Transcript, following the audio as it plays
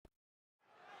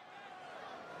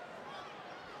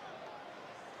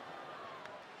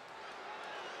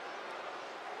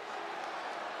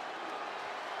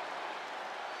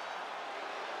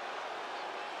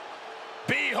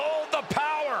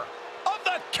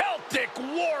Celtic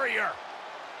Warrior.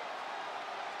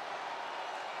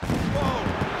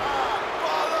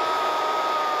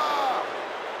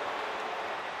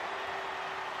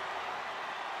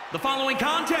 The following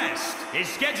contest is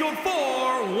scheduled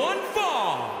for one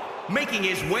fall. Making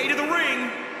his way to the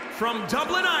ring from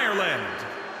Dublin, Ireland,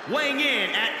 weighing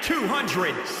in at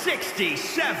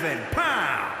 267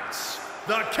 pounds,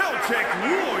 the Celtic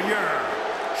Warrior,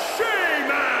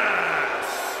 Sheamus!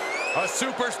 A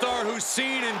superstar who's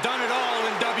seen and done it all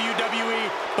in WWE,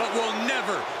 but will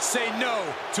never say no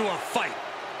to a fight.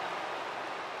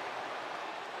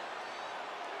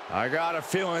 I got a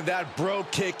feeling that bro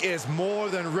kick is more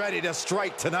than ready to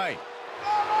strike tonight.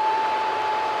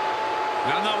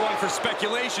 Now, I'm not one for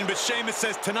speculation, but Sheamus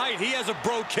says tonight he has a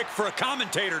bro kick for a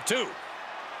commentator, too.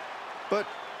 But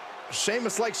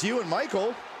Sheamus likes you and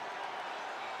Michael.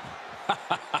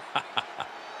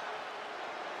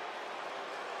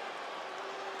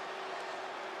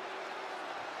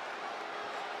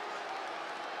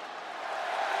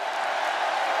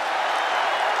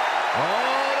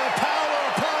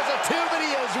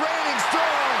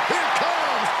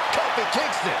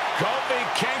 Kingston. Kofi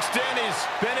Kingston has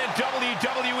been in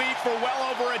WWE for well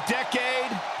over a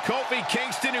decade. Kofi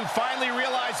Kingston, who finally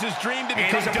realized his dream to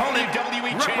become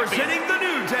WWE champion. Representing the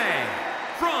New Day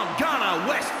from Ghana,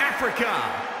 West Africa,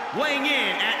 weighing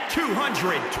in at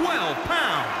 212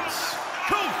 pounds,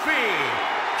 Kofi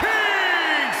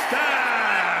Kingston.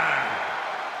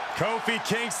 Kofi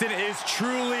Kingston is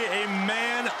truly a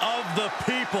man of the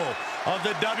people of the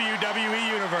WWE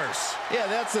Universe. Yeah,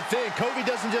 that's the thing. Kofi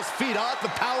doesn't just feed off the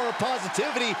power of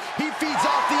positivity. He feeds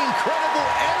off the incredible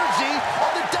energy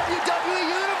of the WWE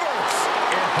Universe.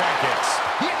 Impact hits.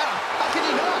 Yeah, how can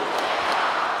you not?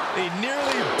 The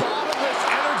nearly bottomless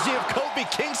energy of Kofi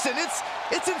Kingston. It's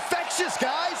infectious,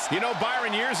 guys. You know,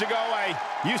 Byron, years ago, I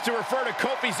used to refer to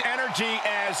Kofi's energy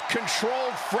as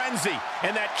controlled frenzy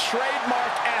and that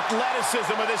trademark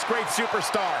athleticism of this great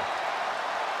superstar.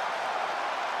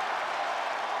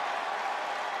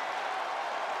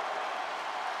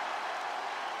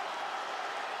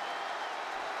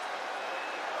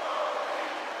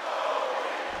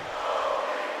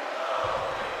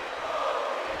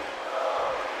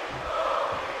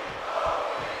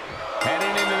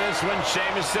 When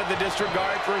Sheamus said the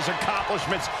disregard for his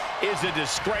accomplishments is a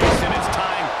disgrace, and it's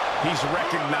time he's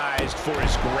recognized for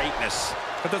his greatness.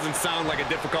 That doesn't sound like a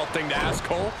difficult thing to ask,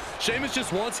 Cole. Sheamus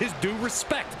just wants his due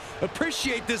respect.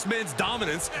 Appreciate this man's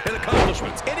dominance and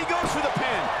accomplishments. And he goes for the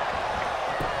pin.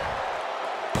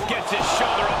 Gets his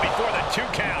shoulder up before the 2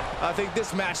 count. I think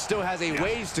this match still has a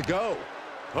ways to go.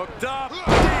 Hooked up.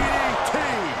 DDT.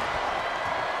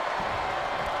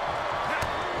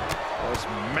 Was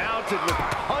mounted with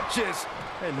punches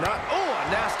and not, a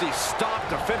nasty stop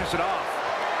to finish it off.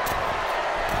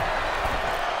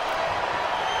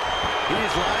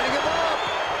 He's lining him up.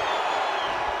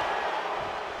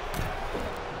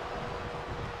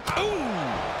 Ooh!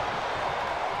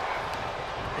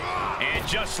 And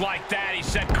just like that, he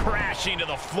sent crashing to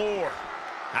the floor.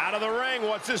 Out of the ring,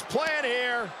 what's his plan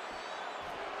here?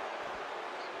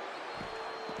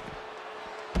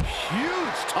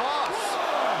 Huge toss.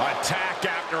 Attack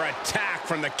after attack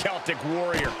from the Celtic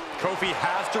Warrior. Kofi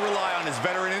has to rely on his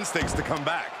veteran instincts to come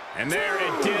back. And there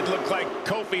it did look like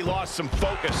Kofi lost some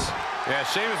focus. Yeah,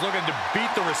 Sheamus looking to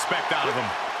beat the respect out of him.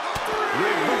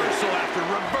 Reversal after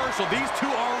reversal. These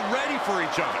two are ready for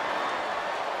each other.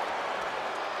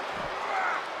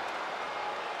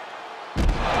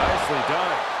 Nicely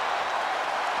done.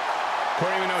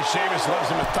 Corey, we know Sheamus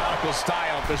loves a methodical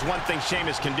style. If there's one thing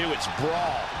Sheamus can do, it's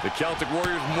brawl. The Celtic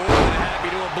Warriors more than happy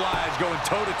to oblige, going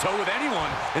toe-to-toe with anyone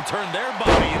and turn their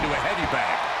body into a heavy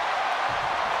bag.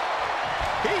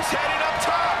 He's heading up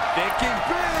top. Thinking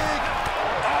big.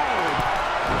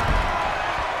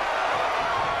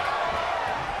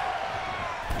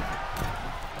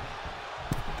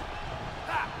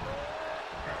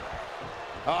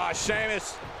 Oh,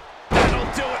 Sheamus. That'll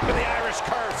do it for the Irish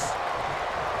curse.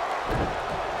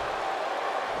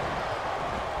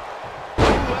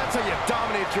 That's how you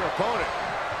dominate your opponent.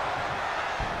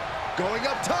 Going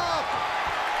up top.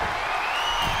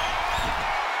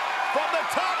 From the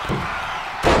top.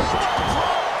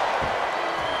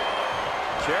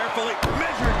 Carefully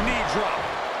measured knee drop.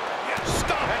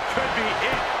 Stop. That could be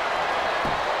it.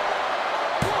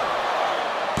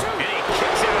 1, 2. And he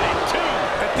kicks out at 2.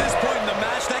 At this point in the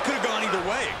match, that could have gone either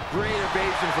way. Great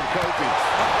evasion from Kofi.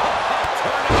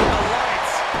 Turn out the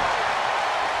lights.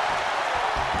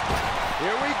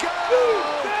 Here we go.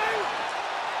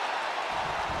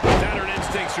 Veteran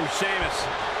instincts from Sheamus.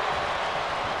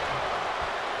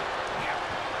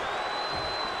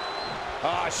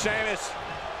 Ah, Sheamus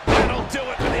That'll do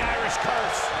it for the Irish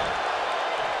Curse.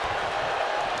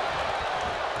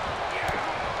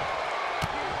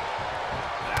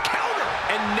 Counter.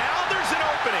 And now there's an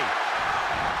opening.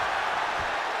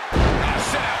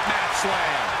 Set up mat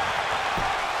slam.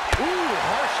 Ooh,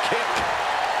 harsh kick.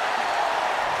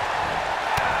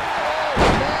 Oh,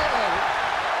 man.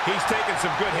 He's taking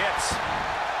some good hits.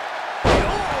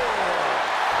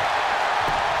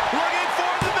 Looking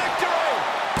for the victory.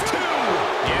 2.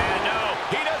 Yeah, no,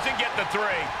 he doesn't get the 3.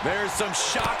 There's some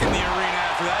shock in the arena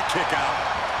after that kick out.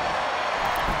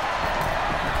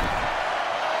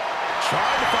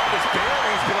 Trying to find his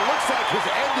bearings, but it looks like his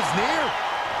end is near.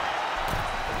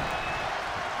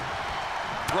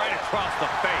 Right across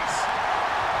the face.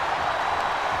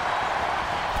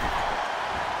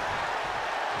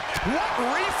 What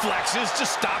reflexes to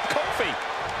stop Kofi?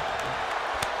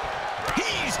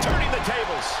 He's turning the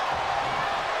tables.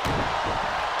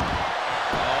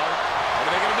 What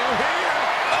are they going to do here?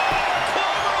 Oh,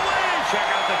 cloverleaf! Check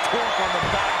out the torque on the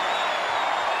back.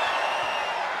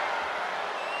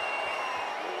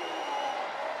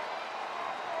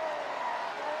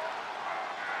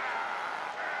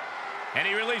 And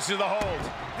he releases the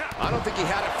hold. I don't think he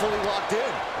had it fully locked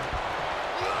in.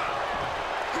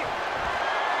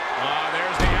 Oh,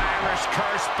 there's the Irish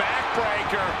Curse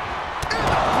backbreaker.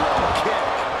 Elbow kick.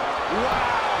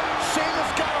 Wow.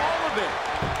 Sheamus got all of it.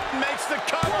 Makes the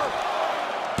cover.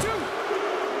 1, 2,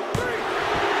 3.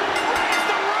 Raise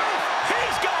the roof.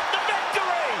 He's got the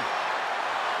victory.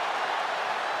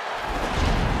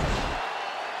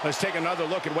 Let's take another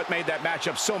look at what made that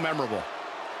matchup so memorable.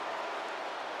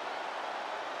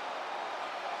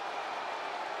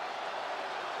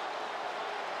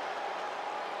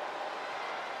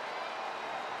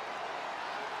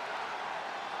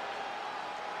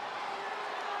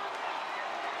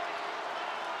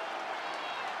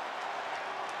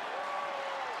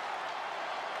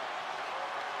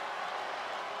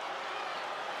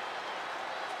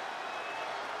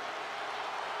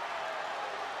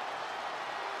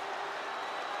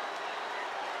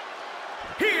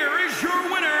 Here is your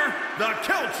winner, the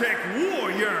Celtic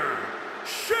Warrior,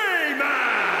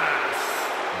 Sheamus!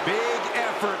 Big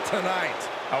effort tonight.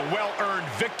 A well-earned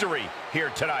victory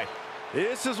here tonight.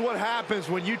 This is what happens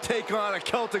when you take on a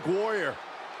Celtic Warrior.